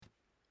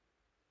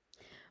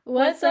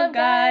What's up,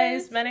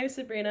 guys? My name is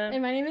Sabrina.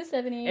 And my name is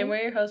Stephanie. And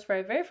we're your hosts for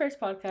our very first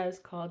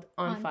podcast called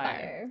On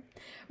Fire.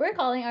 We're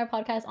calling our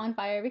podcast On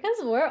Fire because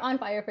we're on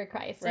fire for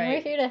Christ. Right. And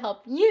we're here to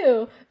help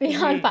you be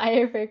on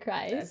fire for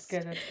Christ.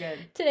 That's good.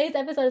 Today's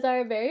episode is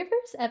our very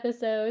first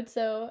episode.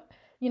 So,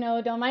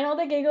 don't mind all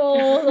the giggles,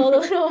 all the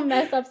little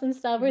mess ups and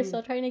stuff. We're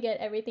still trying to get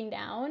everything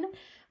down.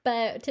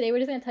 But today we're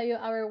just going to tell you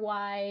our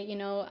why,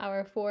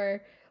 our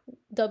 4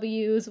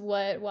 W's,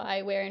 what,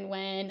 why, where, and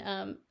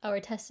when, our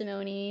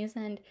testimonies,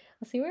 and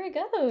we'll see where it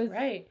goes.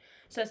 Right.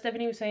 So as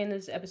Stephanie was saying,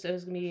 this episode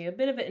is going to be a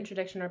bit of an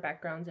introduction to our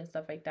backgrounds and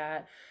stuff like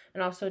that.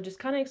 And also just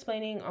kind of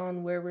explaining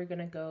on where we're going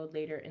to go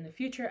later in the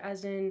future,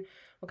 as in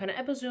what kind of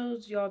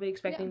episodes y'all be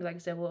expecting. Yeah. Like I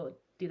said, we'll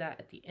do that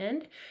at the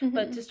end. Mm-hmm.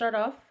 But to start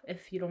off,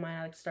 if you don't mind,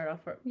 I like to start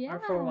off for our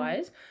 4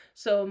 whys.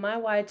 So my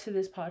why to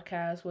this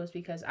podcast was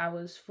because I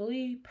was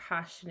fully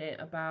passionate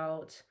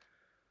about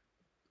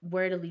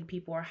where to lead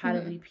people or how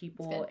to lead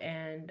people,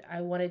 and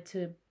I wanted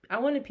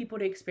people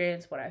to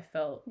experience what I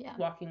felt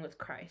walking with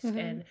Christ.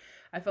 And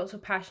I felt so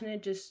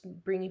passionate just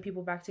bringing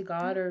people back to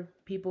God, or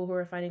people who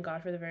are finding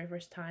God for the very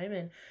first time,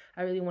 and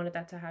I really wanted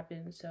that to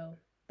happen. So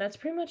that's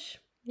pretty much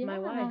my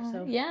why.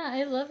 So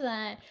I love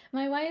that.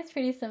 My why is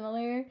pretty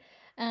similar.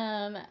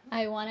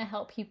 I want to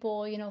help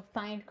people,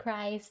 find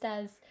Christ,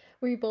 as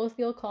we both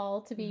feel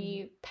called to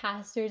be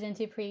pastors and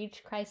to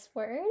preach Christ's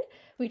word.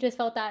 We just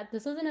felt that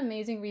this was an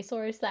amazing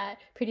resource that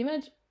pretty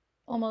much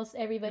almost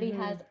everybody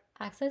has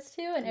access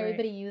to and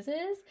everybody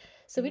uses.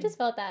 So we just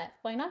felt that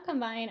why not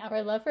combine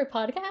our love for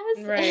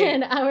podcasts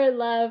and our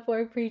love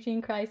for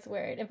preaching Christ's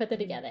word and put them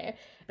together.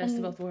 Best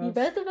of both worlds.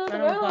 Best of both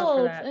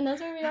worlds. And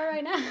that's where we are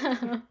right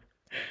now.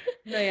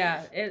 No,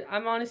 yeah,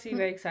 I'm honestly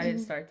very excited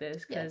to start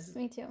this because, yes,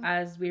 me too.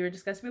 As we were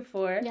discussing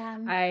before,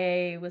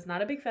 I was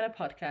not a big fan of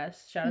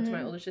podcasts. Shout out to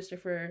my older sister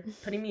for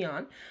putting me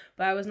on,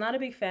 but I was not a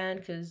big fan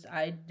because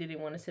I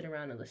didn't want to sit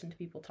around and listen to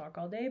people talk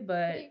all day.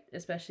 But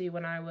especially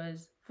when I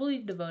was fully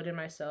devoted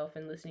myself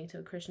and listening to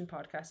a Christian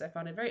podcast, I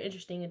found it very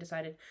interesting and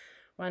decided,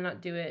 why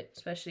not do it?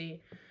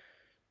 Especially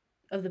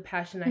of the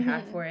passion I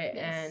had for it,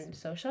 and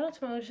so shout out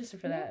to my older sister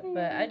for that.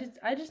 But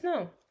I just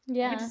know.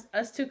 Yeah.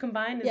 Us two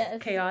combined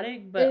is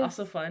chaotic, but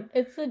also fun.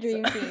 It's the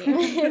dream team.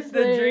 It's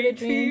the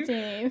dream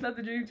team. Not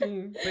the dream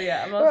team. But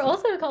yeah, we're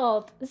also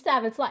called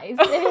Stab and Slice,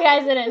 if you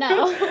guys didn't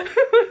know.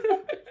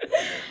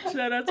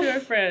 Shout out to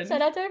our friend.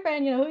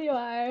 You know who you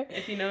are.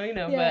 If you know, you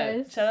know.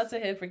 Yes. But shout out to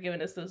him for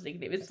giving us those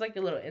nicknames. It's like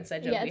a little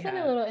inside joke. Yeah, it's like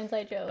a little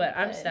inside joke. But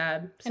I'm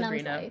Stab, Sabrina.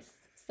 And I'm Slice.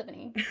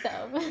 Stephanie. So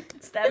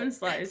Stab and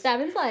Slice.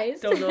 Stab and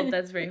Slice. Don't know if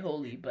that's very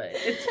holy, but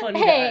it's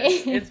funny.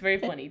 Guys. It's very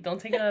funny. Don't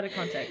take it out of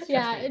context.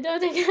 Yeah, don't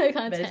take it out of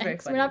context. But it's very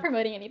funny. We're not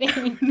promoting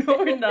anything. No,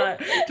 we're not.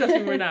 Trust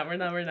me, we're not.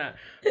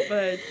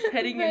 But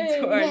heading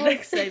into our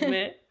next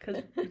segment,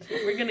 because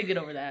we're gonna get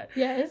over that.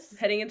 Yes.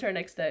 Heading into our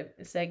next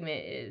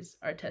segment is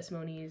our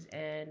testimonies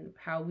and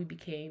how we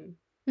became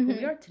who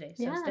we are today.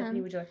 So Stephanie,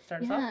 would you like to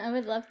start us off? Yeah, I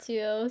would love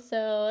to.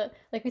 So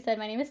like we said,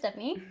 my name is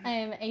Stephanie. I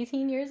am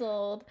 18 years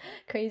old.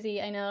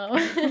 Crazy, I know.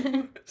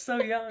 So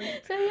young.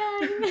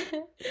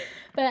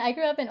 But I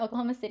grew up in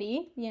Oklahoma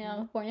City,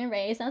 born and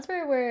raised. That's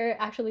where we're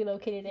actually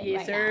located in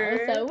now.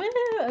 So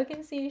woohoo,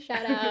 OKC,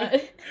 shout out.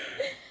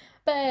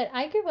 But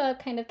I grew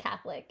up kind of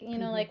Catholic,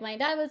 like my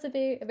dad was a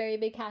very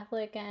big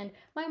Catholic, and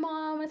my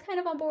mom was kind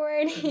of on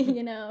board,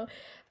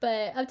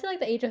 But up to like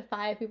the age of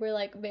 5, we were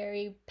like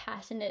very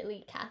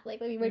passionately Catholic.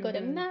 Like we would go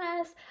to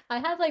mass. I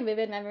have like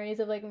vivid memories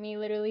of like me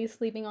literally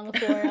sleeping on the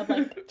floor of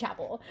like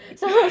chapel.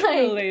 So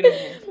like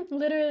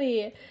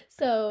literally.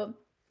 So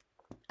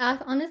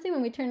honestly,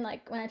 when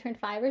I turned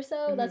 5 or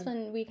so, that's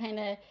when we kind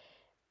of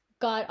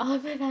got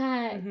off of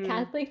that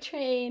Catholic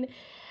train.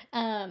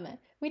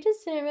 We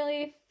just didn't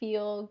really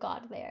feel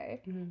God there.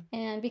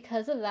 And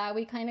because of that,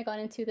 we kind of got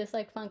into this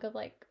like funk of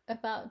like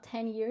about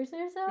 10 years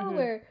or so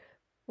where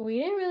we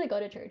didn't really go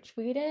to church.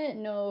 We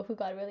didn't know who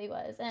God really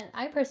was. And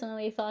I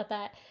personally thought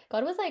that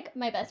God was like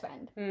my best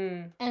friend.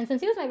 And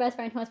since he was my best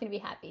friend, he wants me to be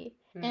happy.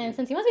 And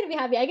since he wants me to be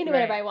happy, I can do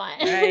whatever I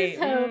want.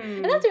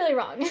 And that's really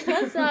wrong.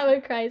 That's not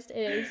what Christ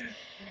is.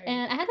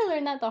 And I had to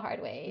learn that the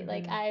hard way.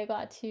 Like I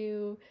got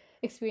to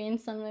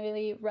experience some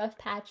really rough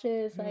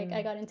patches. Like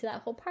I got into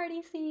that whole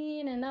party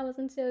scene, and that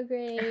wasn't so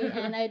great.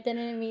 And I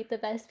didn't meet the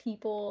best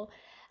people.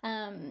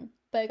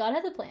 But God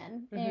has a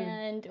plan.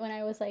 And when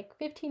I was like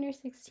 15 or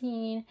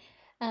 16,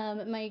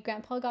 my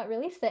grandpa got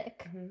really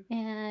sick,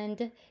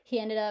 and he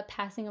ended up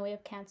passing away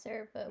of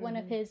cancer. But one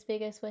of his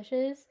biggest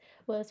wishes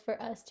was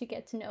for us to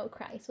get to know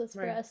Christ, was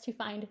for us to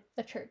find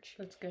a church.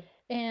 That's good.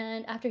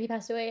 And after he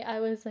passed away, I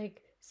was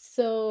like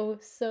so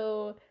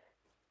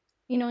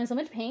in so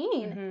much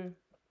pain.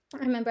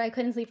 I remember I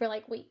couldn't sleep for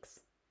like weeks.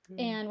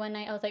 And one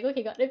night I was like,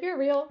 okay, God, if you're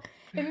real,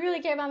 if you really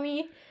care about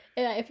me,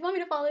 if you want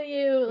me to follow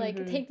you,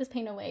 like take this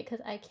pain away, because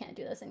I can't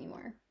do this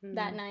anymore.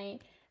 That night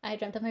I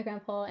dreamt of my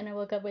grandpa, and I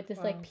woke up with this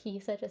like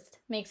peace that just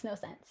makes no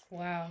sense.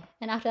 Wow.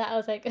 And after that I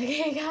was like,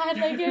 okay, God,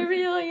 like you're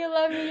real, you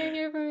love me, you're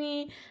here for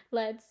me,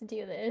 let's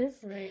do this.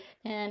 Right.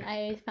 And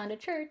I found a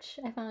church.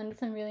 I found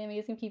some really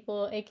amazing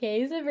people,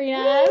 aka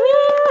Sabrina.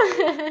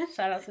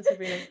 Shout out to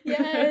Sabrina.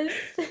 Yes.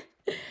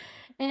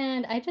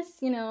 And I just,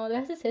 the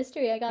rest is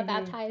history. I got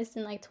baptized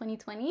in like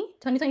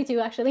 2022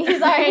 actually.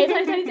 Sorry,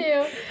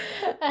 2022.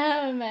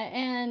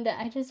 And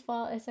I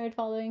started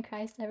following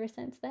Christ ever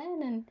since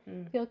then,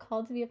 and feel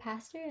called to be a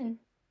pastor, and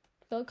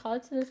feel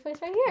called to this place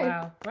right here.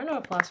 Wow, round of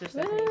applause for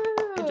Stephanie.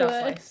 Good job,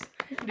 Slice.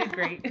 You did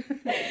great.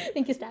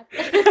 Thank you, Steph.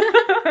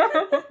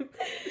 Oh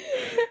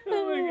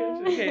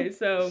my gosh. Okay,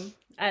 so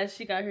as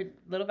she got her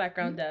little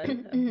background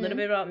done, a little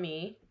bit about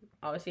me.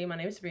 Obviously, my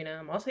name is Sabrina.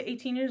 I'm also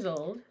 18 years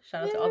old.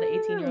 Shout out to all the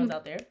 18-year-olds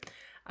out there.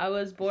 I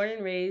was born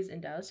and raised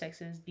in Dallas,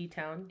 Texas,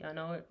 D-Town. Y'all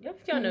know it.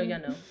 If y'all know,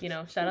 y'all know. You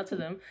know, shout out to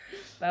them.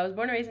 But I was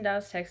born and raised in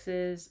Dallas,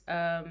 Texas.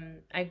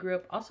 I grew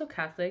up also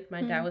Catholic.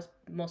 My dad was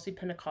mostly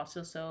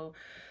Pentecostal, so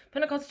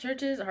Pentecostal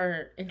churches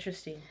are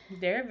interesting.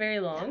 They're very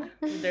long.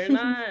 They're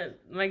not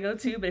my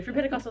go-to, but if you're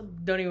Pentecostal,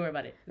 don't even worry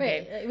about it.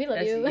 Okay? Right, we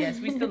love you.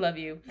 Yes, we still love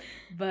you.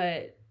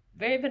 But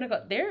very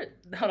Pentecostal.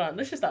 Hold on,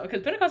 let's just stop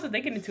because Pentecostals, they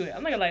get into it.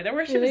 I'm not gonna lie, their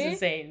worship is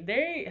insane.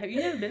 Have you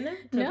never been there?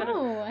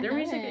 No, their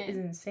worship is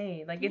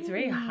insane. Like it's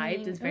very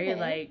hyped. It's very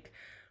like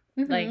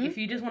if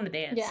you just want to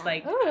dance.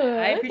 Like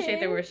I appreciate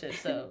their worship.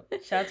 So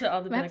shout out to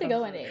all the Pentecostals. I have to go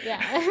one day.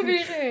 Yeah, for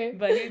sure.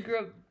 But he grew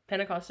up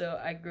Pentecostal.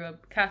 I grew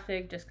up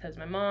Catholic just because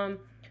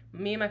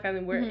me and my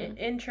family were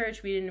in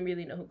church. We didn't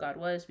really know who God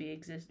was.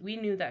 We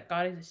knew that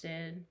God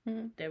existed.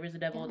 There was a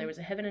devil. There was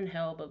a heaven and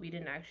hell, but we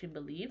didn't actually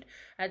believe.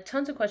 I had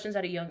tons of questions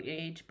at a young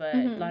age, but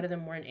a lot of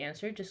them weren't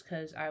answered just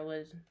because I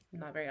was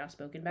not very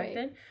outspoken back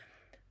then.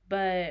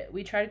 But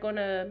we tried going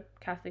to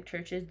Catholic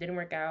churches. Didn't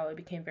work out. It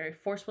became very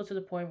forceful to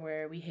the point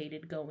where we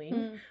hated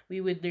going.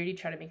 We would literally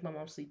try to make my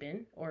mom sleep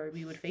in, or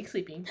we would fake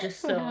sleeping just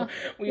so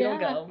we don't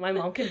go. My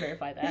mom can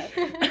verify that.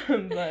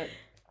 But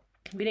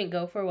we didn't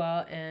go for a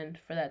while, and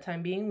for that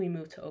time being, we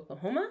moved to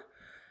Oklahoma.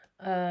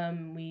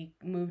 We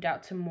moved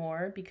out to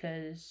Moore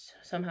because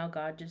somehow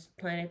God just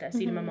planted that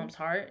seed in my mom's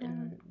heart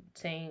and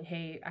saying,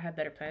 hey, I have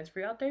better plans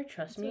for you out there.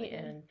 Trust me. Really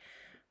and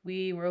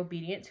we were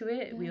obedient to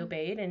it. Yeah. We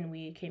obeyed, and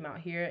we came out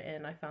here,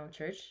 and I found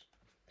church.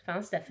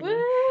 Found Stephanie.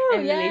 Woo,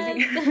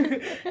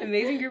 an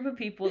amazing group of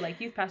people, like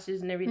youth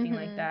pastors and everything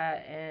like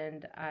that.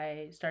 And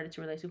I started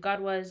to realize who God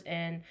was,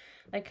 and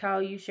like how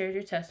you shared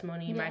your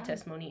testimony, my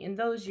testimony in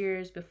those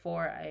years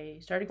before I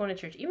started going to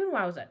church. Even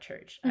while I was at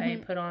church, I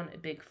put on a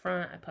big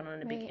front. I put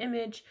on a big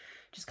image,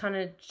 just kind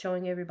of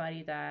showing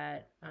everybody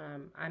that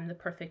I'm the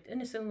perfect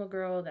innocent little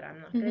girl, that I'm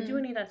not gonna do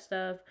any of that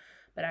stuff.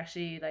 But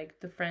actually, like,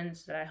 the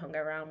friends that I hung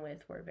around with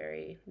were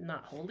very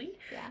not holy.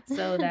 Yeah.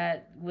 So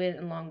that went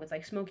along with,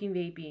 like, smoking,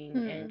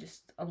 vaping, and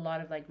just a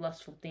lot of, like,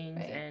 lustful things.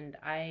 Right. And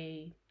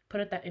I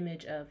put up that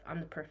image of, I'm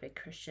the perfect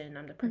Christian.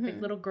 I'm the perfect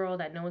little girl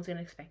that no one's going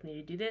to expect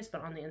me to do this. But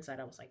on the inside,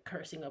 I was, like,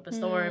 cursing up a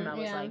storm. I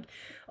was, like,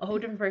 a whole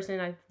different person.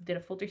 I did a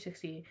full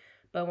 360.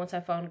 But once I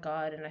found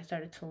God and I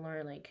started to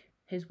learn, like,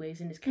 his ways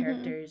and his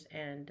characters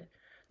and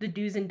the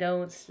do's and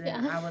don'ts,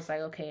 then I was like,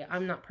 okay,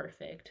 I'm not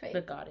perfect,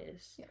 but God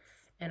is. Yes.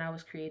 And I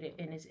was created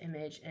in his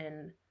image,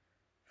 and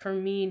for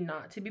me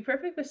not to be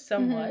perfect, but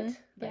somewhat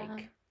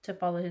to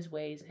follow his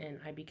ways, and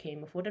I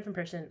became a full different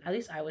person. At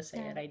least I would say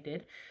it. I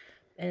did.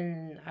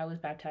 And I was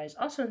baptized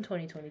also in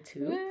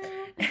 2022.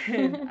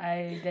 And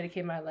I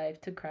dedicated my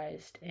life to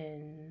Christ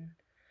in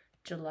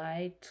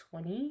July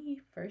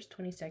 21st,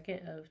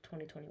 22nd of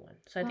 2021.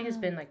 So I think it's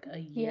been like a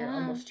year,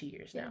 almost 2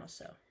 years now.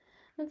 So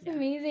that's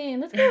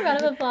amazing. Let's give a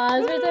round of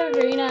applause for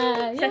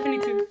Sabrina. Stephanie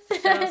too.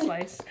 Shout out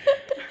Slice.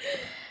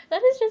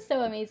 That is just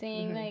so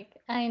amazing. Like,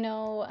 I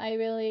know I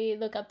really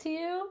look up to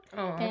you.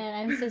 Aww. And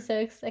I'm just so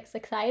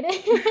excited.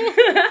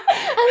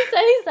 I'm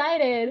so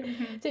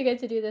excited to get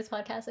to do this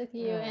podcast with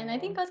you. Aww. And I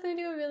think God's going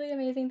to do a really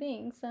amazing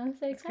thing. So I'm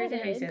so excited. It's crazy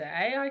how you say that.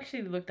 I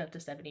actually looked up to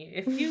Stephanie.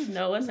 If you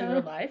know us in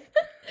real life,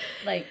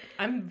 like,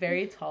 I'm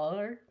very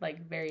taller.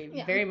 Like,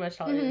 very much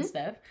taller than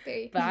Steph.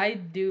 But I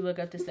do look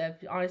up to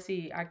Steph.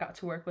 Honestly, I got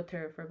to work with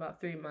her for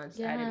about 3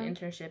 months. I had an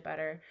internship at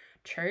her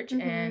church.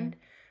 And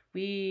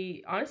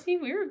we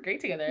were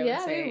great together, I would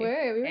say. We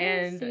were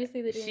and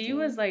seriously the she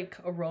was like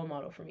a role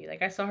model for me.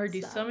 Like, I saw her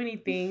do so many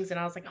things, and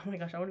I was like, oh my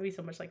gosh, I want to be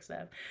so much like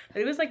Steph.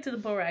 But it was like to the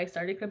point where I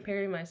started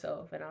comparing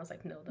myself, and I was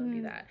like, no, don't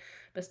do that.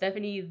 But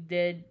Stephanie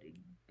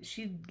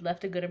she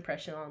left a good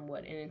impression on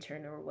what an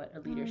intern or what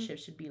a leadership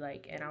should be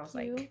like, and I was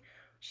like,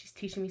 she's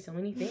teaching me so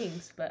many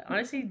things. But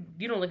honestly,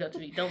 you don't look up to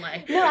me. Don't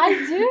lie. No, I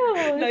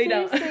do. No, you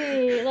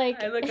don't.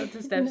 Like, I look up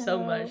to Steph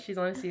so much. She's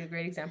honestly a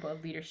great example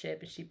of leadership,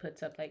 and she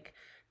puts up like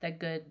that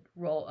good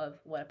role of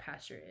what a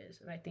pastor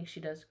is, and I think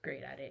she does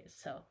great at it.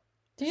 So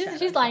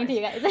she's lying to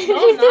you guys. No,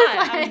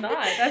 I'm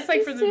not. That's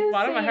like from the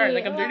bottom of my heart.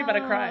 Like, I'm dirty about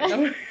to cry.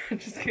 No, I'm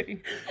just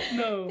kidding.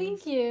 No.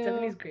 Thank you.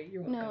 Stephanie's great.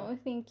 You're welcome. No,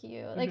 thank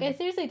you. Like, I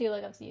seriously do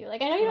look up to you.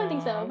 Like, I know you don't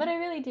think so, but I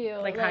really do.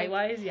 Like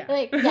height-wise, yeah.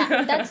 Like,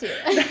 yeah, that's you.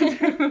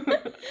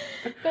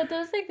 But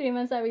those like 3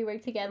 months that we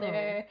worked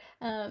together,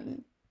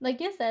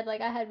 like you said, like,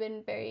 I had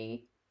been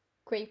very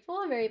grateful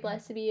and very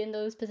blessed to be in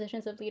those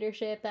positions of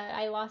leadership, that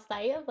I lost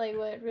sight of like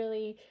what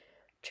really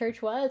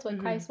church was, what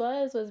Christ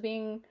was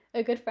being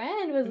a good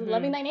friend, was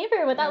loving thy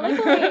neighbor, what that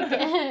looked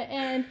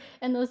like.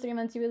 and those 3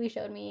 months you really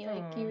showed me,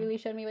 like, you really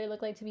showed me what it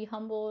looked like to be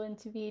humble and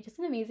to be just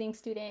an amazing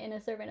student and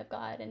a servant of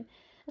God. And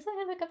That's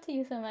why I look up to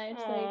you so much.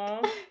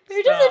 Aww, like,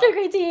 we're just such a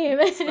great team.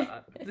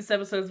 Stop. This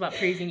episode is about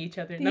praising each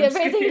other. No,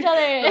 praising each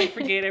other. Don't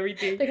forget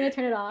everything. They're gonna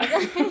turn it off.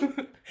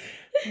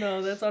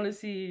 No, that's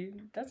honestly,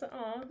 that's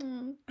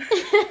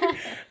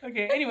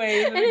Okay,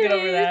 anyways, let me get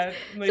over that.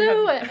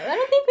 So, I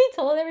don't think we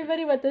told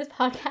everybody what this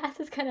podcast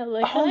is gonna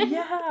look like. Oh,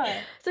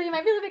 yeah. So you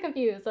might be a little bit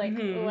confused, like,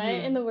 what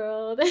in the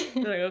world?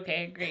 They're like,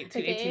 okay, great, two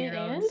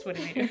 18-year-olds, what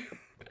do they do?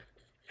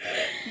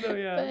 No,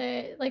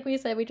 yeah. But like we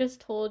said, we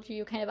just told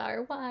you kind of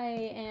our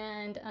why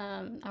and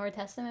our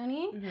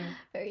testimony.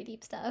 Very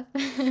deep stuff.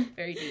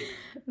 Very deep.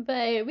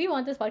 But we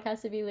want this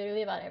podcast to be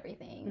literally about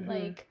everything.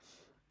 Like,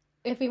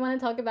 if we want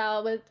to talk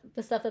about what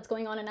the stuff that's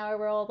going on in our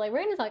world, like,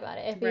 we're going to talk about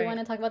it. If we want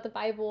to talk about the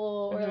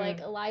Bible or like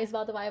lies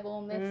about the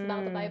Bible, myths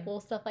about the Bible,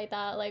 stuff like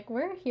that, like,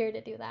 we're here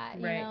to do that.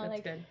 You know, that's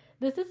like, good.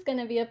 This is going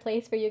to be a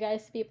place for you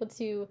guys to be able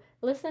to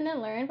listen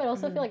and learn, but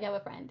also feel like you have a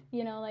friend.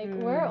 You know, like,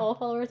 we're all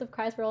followers of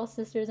Christ. We're all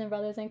sisters and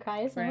brothers in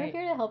Christ, and we're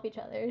here to help each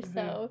other.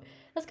 So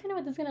that's kind of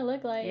what this is going to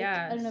look like.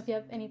 Yeah. I don't know if you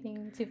have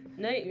anything to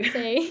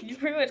say. You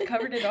pretty much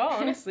covered it all,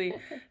 honestly.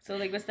 So,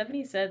 like what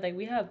Stephanie said, like,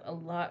 we have a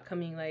lot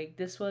coming. Like,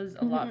 this was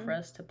a lot for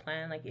us to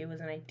plan. Like, it was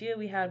an idea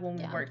we had when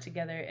we worked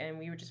together, and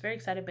we were just very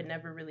excited, but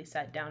never really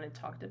sat down and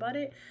talked about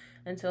it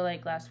until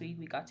like last week.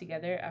 We got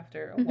together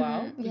after a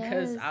while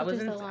because I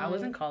was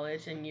in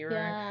college and you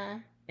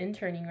were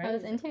interning, right? I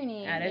was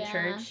interning at a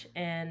church,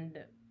 and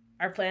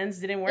our plans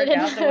didn't work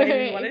out the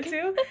way we wanted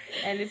to,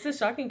 and it's just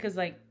shocking because,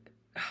 like,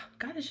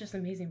 God is just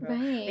amazing, bro.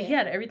 Like, he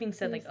had everything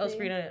said, like, oh,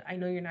 Sabrina, I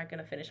know you're not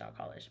gonna finish out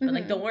college, but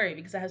like, don't worry,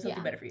 because I have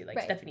something better for you.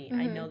 Like, Stephanie,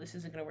 I know this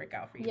isn't gonna work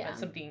out for you, but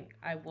something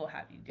I will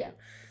have you do.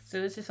 So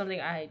this is something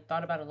I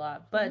thought about a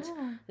lot. But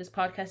this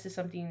podcast is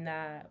something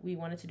that we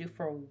wanted to do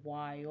for a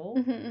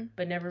while,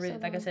 but never really,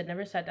 like I said,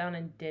 never sat down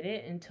and did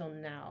it until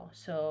now.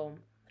 So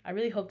I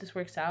really hope this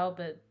works out.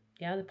 But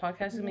yeah, the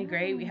podcast is gonna be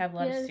great. We have a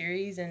lot of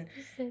series and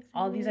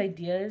all these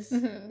ideas.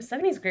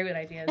 Stephanie's great with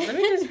ideas. Let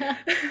me just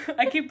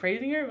I keep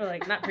praising her, but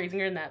like, not praising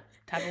her in that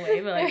type of way,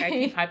 but like, I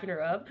keep hyping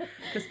her up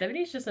because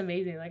Stephanie's just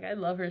amazing. Like, I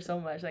love her so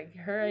much. Like,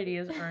 her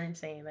ideas are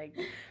insane. Like,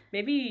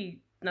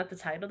 maybe not the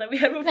title that we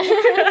had before.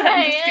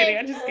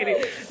 I'm just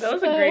kidding. That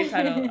was a great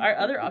title. Our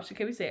other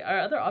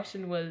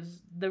option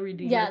was The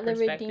Redeemer Perspective.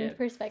 The Redeemed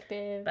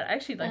Perspective. But I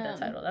actually like that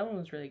title. That one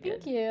was really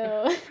good. Thank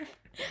you.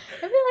 I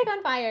feel like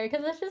on fire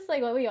because that's just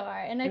like what we are,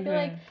 and I feel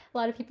like a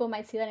lot of people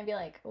might see that and be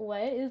like,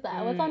 "What is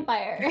that? What's on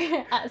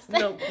fire?" Us.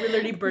 No, we're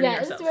literally burning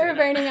ourselves. Yes, we're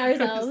burning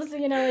ourselves.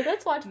 You know, like,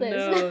 let's watch this.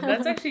 No,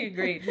 that's actually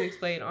great to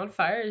explain. On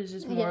fire is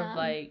just more of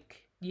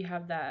like, you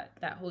have that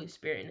Holy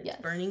Spirit and it's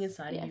burning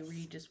inside of you, where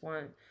you just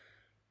want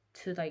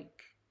to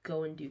like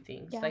go and do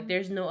things. Like,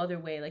 there's no other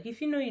way. Like,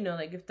 if you know,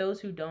 like, if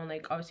those who don't,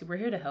 like, obviously we're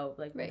here to help.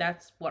 Like,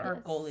 that's what our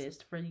goal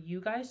is, for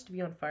you guys to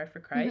be on fire for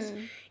Christ.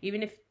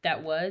 Even if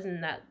that was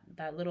and that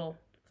little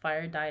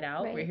fire died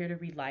out, we're here to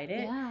relight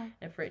it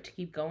and for it to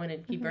keep going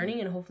and keep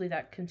burning, and hopefully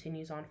that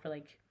continues on for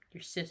like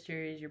your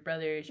sisters, your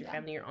brothers, your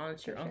family, your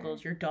aunts, your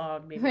uncles, your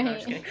dog, maybe. No, I'm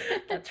just kidding.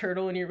 That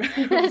turtle in your room.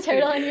 That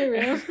turtle in your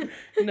room.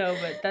 No,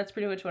 but that's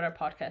pretty much what our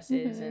podcast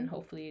is, and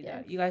hopefully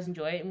that you guys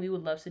enjoy it. And we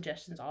would love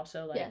suggestions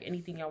also, like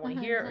anything y'all want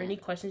to hear or any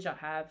questions y'all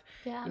have.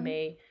 You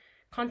may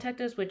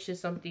contact us, which is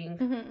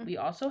something we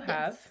also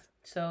have.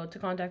 So to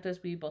contact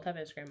us, we both have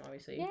Instagram,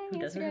 obviously. Yay, who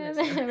doesn't Instagram. have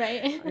Instagram?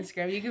 Right.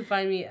 Instagram. You can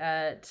find me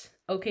at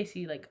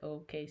OKC, like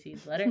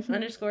OKC's letter,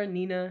 _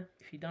 Nina.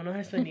 If you don't know how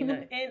to spell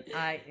Nina,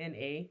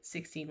 NINA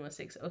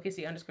 1616.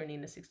 OKC _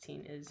 Nina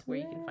 16 is where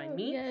you can find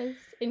me. Yes.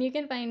 And you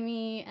can find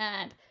me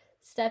at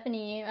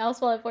Stephanie, I'll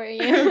spell it for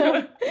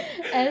you.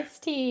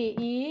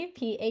 STEPHANY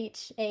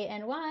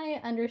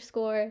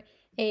 _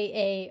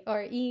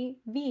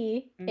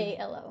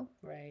 AAREVALO.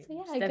 Right. So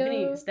yeah,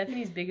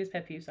 Stephanie's biggest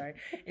pet peeve,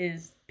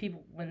 is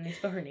people when they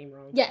spell her name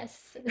wrong.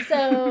 Yes.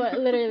 So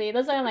literally,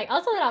 that's why I'm like,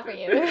 I'll spell it out for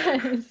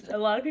you. A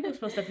lot of people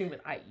spell Stephanie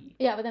with IE.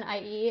 Yeah, with an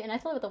IE, and I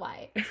spell it with a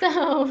Y.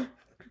 So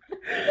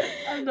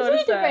I've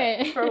noticed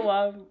that for a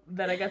while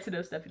that I got to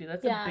know Stephanie.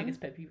 That's the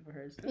biggest pet peeve of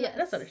hers. Yes.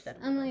 That's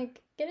understandable. I'm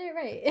like, get it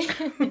right.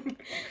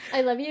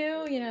 I love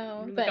you, you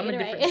know, but I'm a get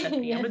different right.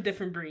 Stephanie. Yes. I'm a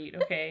different breed,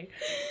 okay?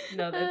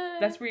 No,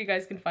 that's where you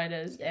guys can find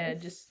us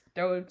and just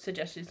throw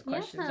suggestions,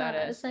 questions at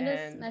us. Send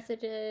us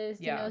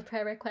messages, you know,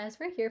 prayer requests.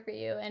 We're here for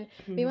you. And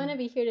we want to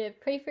be here to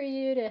pray for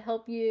you, to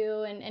help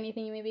you and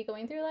anything you may be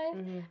going through life.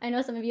 I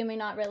know some of you may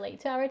not relate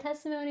to our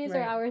testimonies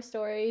or our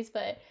stories,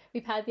 but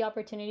we've had the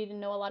opportunity to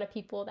know a lot of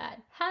people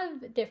that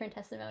have different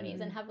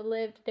testimonies and have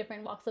lived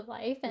different walks of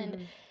life.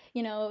 And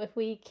you know, if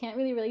we can't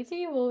really relate to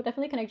you, we'll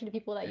definitely connect you to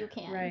people that you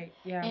can. Right,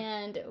 yeah.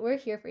 And we're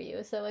here for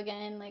you. So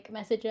again, like,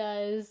 message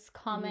us,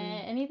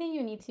 comment, anything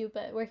you need to,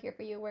 but we're here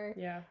for you. We're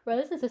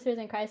brothers and sisters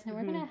in Christ, and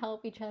we're going to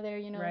help each other,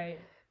 you know,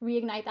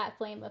 reignite that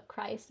flame of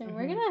Christ. And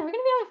we're gonna be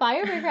on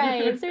fire for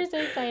Christ. We're so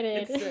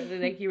excited.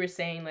 It's, like you were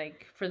saying,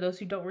 like, for those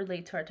who don't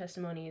relate to our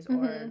testimonies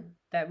or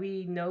that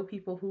we know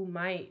people who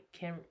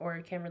can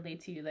relate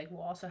to you, like,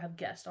 we'll also have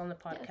guests on the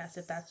podcast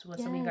if that's what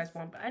something you guys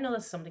want. But I know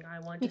that's something I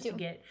want, just to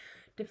get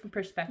different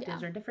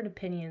perspectives or different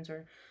opinions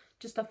or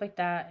just stuff like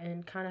that,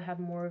 and kind of have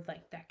more of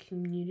like that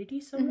community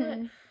somewhat.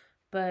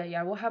 But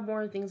yeah, we'll have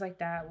more things like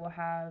that. We'll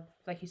have,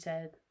 like you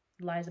said,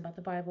 lies about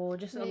the Bible,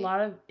 just a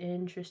lot of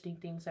interesting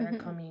things that are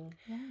coming.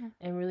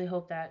 And really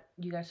hope that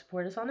you guys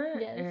support us on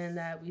it and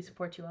that we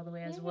support you all the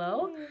way as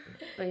well.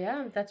 But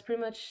yeah, that's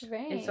pretty much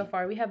it so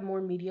far. We have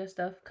more media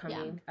stuff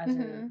coming as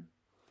in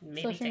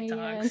maybe social TikToks.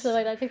 Media and stuff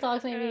like that.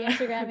 TikToks, maybe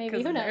Instagram,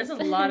 maybe who knows. There's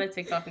a lot of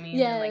TikTok memes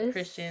and like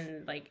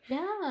Christian, like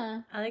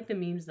I like the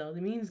memes though.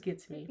 The memes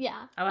get to me.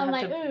 Yeah, I'm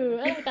like, ooh,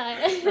 I like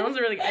that. That one's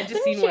really. I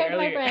just seen one earlier.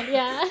 My friend,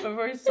 yeah.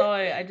 Before I saw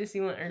it, I just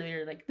seen one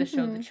earlier, like the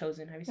show The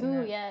Chosen. Have you seen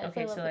that? Yes,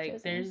 okay, so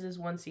like there's this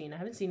one scene. I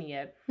haven't seen it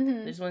yet.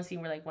 There's one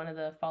scene where like one of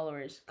the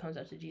followers comes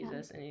up to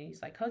Jesus and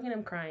he's like hugging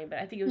him, crying. But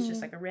I think it was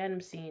just like a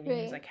random scene, and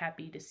he's like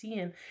happy to see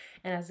him.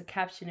 And as a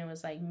caption, it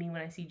was like me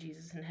when I see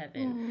Jesus in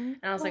heaven.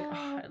 And I was like,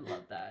 oh, I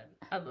love that.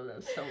 I love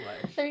that so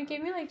much. So it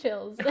gave me like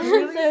chills.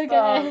 Really so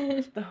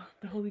good.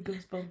 The Holy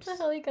Ghost bumps. The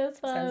Holy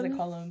Ghost bumps. As I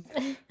call them.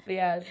 But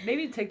yeah,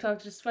 maybe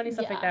TikTok, just funny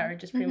stuff like that, or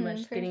just pretty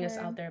much getting us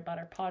out there about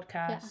our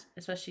podcast.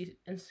 Especially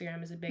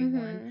Instagram is a big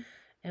one.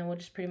 And we'll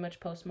just pretty much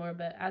post more.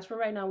 But as for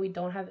right now, we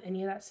don't have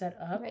any of that set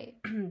up. Right.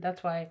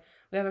 That's why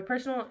we have our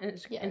personal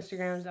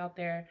Instagrams out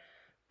there.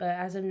 But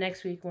as of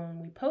next week, when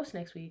we post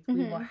next week,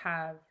 we will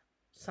have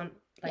some,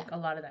 like a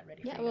lot of that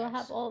ready for you guys. We'll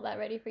have all that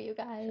ready for you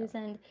guys. So.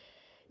 And,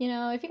 you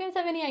know, if you guys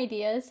have any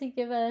ideas to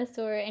give us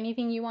or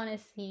anything you want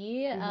to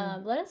see,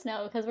 let us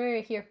know, because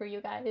we're here for you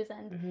guys.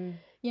 And,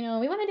 you know,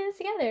 we want to do this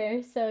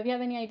together. So if you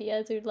have any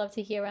ideas, we'd love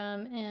to hear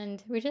them.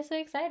 And we're just so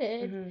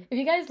excited. If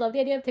you guys love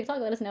the idea of TikTok,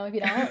 let us know. If you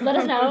don't, let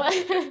us know.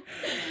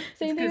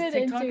 Same thing with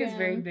TikTok Instagram. Is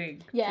very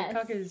big. Yes,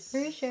 TikTok is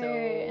for sure. So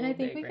and I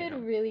think we right could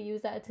now. really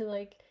use that to,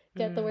 like,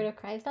 get the word of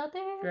Christ out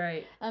there.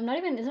 Right. It's not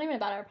even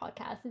about our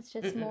podcast. It's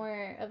just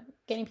more of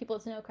getting people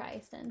to know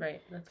Christ. And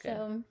right. That's good.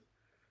 So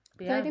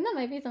I think that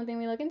might be something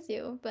we look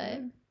into. But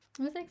I'm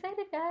so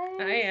excited,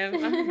 guys. I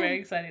am. I'm very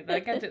excited.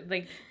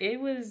 It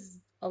was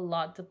a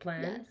lot to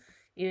plan. Yes.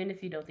 Even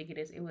if you don't think it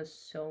is, it was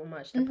so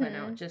much to plan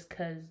out just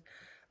because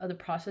of the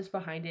process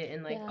behind it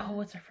and oh,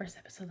 what's our first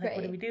episode? Like,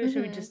 what do we do?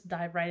 Should we just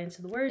dive right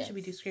into the word? Should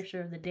we do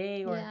scripture of the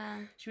day? Or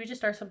should we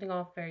just start something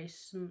off very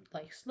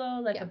slow,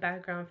 like a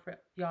background for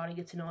y'all to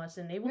get to know us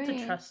and able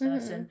to trust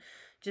us and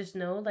just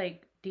know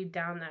like deep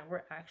down that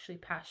we're actually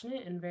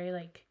passionate and very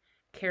like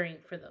caring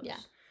for those. Yeah.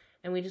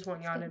 And we just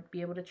want y'all to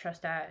be able to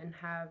trust that and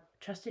have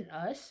trust in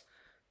us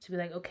to be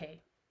like,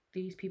 okay,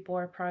 these people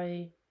are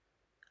probably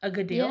a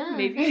good deal,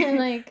 maybe.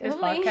 Like this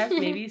podcast,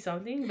 maybe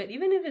something. But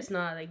even if it's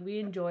not, like we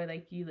enjoy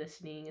like you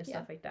listening and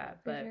stuff like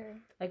that. But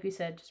like we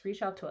said, just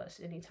reach out to us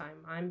anytime.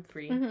 I'm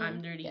free.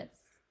 I'm dirty.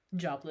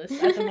 Jobless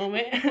at the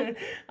moment.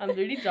 I'm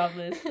dirty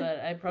jobless, but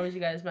I promise you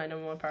guys my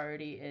number one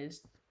priority is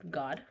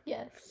God.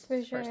 Yes,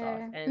 for sure. First off,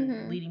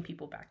 and leading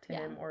people back to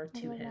Him or to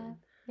Him. That.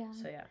 Yeah.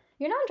 So yeah.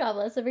 You're not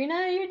jobless,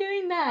 Sabrina. You're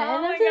doing that. Oh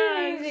and that's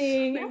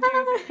amazing.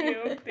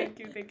 Thank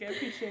you. I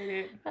appreciate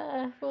it.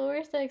 Well,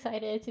 we're so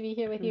excited to be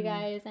here with you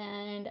guys.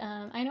 And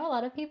I know a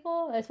lot of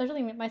people,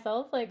 especially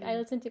myself, like I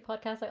listen to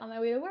podcasts like on my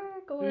way to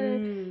work or,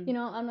 you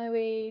know, on my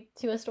way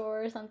to a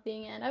store or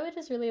something. And I would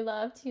just really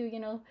love to,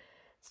 you know,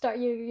 start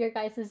your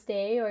guys'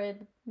 day or,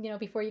 you know,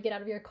 before you get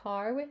out of your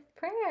car with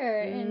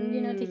prayer and,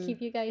 you know, to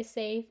keep you guys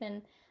safe.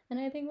 And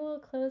I think we'll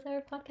close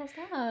our podcast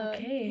out.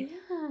 Okay.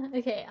 Yeah.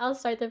 Okay, I'll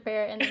start the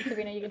prayer and then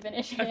Sabrina, you can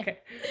finish it. Okay.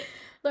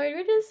 Lord,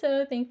 we're just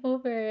so thankful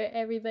for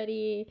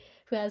everybody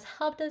who has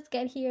helped us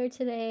get here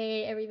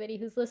today, everybody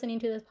who's listening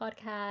to this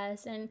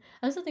podcast. And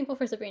I'm so thankful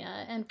for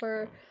Sabrina and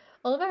for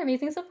all of our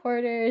amazing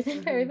supporters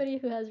and for everybody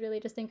who has really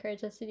just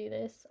encouraged us to do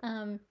this.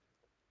 I'm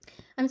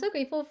so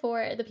grateful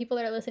for the people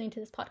that are listening to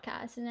this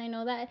podcast. And I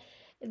know that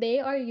they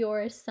are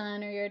your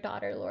son or your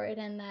daughter, Lord,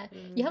 and that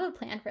you have a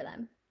plan for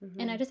them.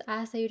 And I just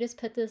ask that you just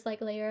put this like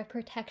layer of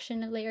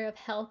protection, a layer of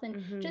health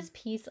and just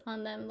peace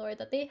on them, Lord,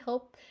 that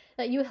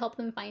you help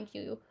them find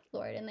you,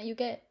 Lord, and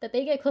that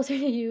they get closer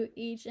to you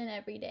each and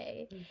every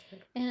day.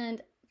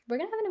 And we're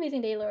going to have an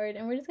amazing day, Lord,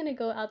 and we're just going to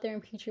go out there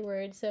and preach your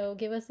word. So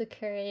give us the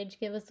courage,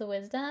 give us the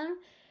wisdom,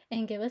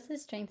 and give us the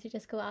strength to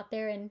just go out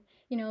there and,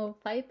 you know,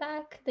 fight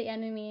back the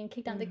enemy and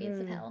kick down the gates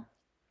of hell.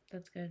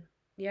 That's good.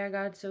 Yeah,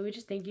 God, so we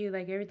just thank you,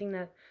 like everything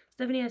that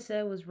Stephanie has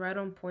said was right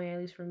on point, at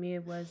least for me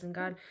it was. And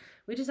God,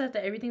 we just ask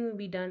that everything will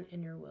be done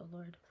in your will,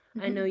 Lord.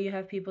 I know you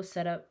have people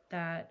set up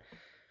that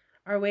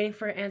are waiting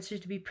for answers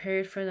to be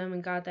prayed for them,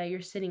 and God, that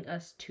you're sending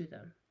us to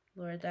them,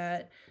 Lord,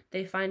 that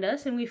they find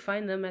us and we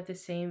find them at the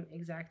same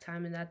exact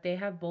time, and that they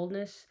have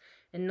boldness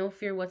and no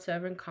fear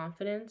whatsoever and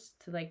confidence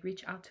to like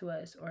reach out to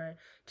us or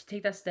to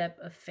take that step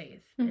of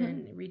faith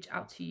and reach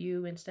out to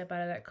you and step out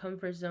of that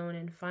comfort zone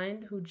and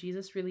find who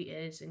Jesus really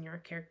is and your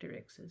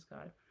characteristics,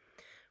 God.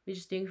 We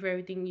just thank you for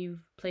everything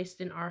you've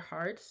placed in our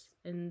hearts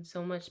and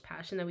so much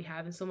passion that we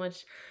have and so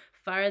much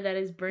fire that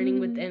is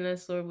burning within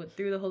us, Lord,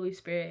 through the Holy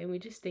Spirit. And we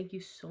just thank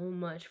you so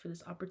much for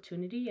this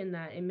opportunity and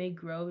that it may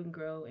grow and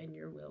grow in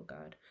your will,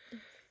 God.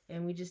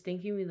 And we just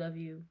thank you. We love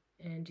you.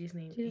 In Jesus'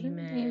 name,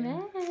 amen.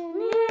 Amen.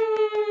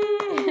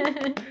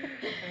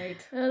 All right,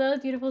 right. Oh, that was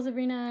beautiful,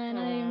 Sabrina, and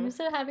I'm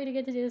so happy to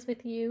get to do this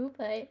with you.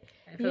 But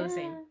I feel the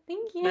same.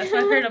 Thank you. That's why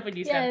I paired up with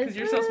you, Steph, because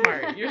you're so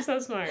smart. You're so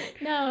smart.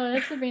 No,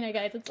 that's Sabrina,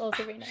 guys. It's all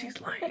Sabrina. She's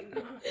lying.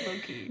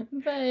 Low-key.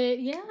 But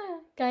yeah,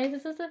 guys,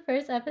 this was the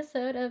first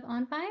episode of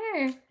On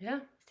Fire. Yeah.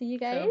 See you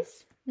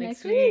guys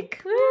next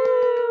week.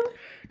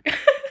 Woo!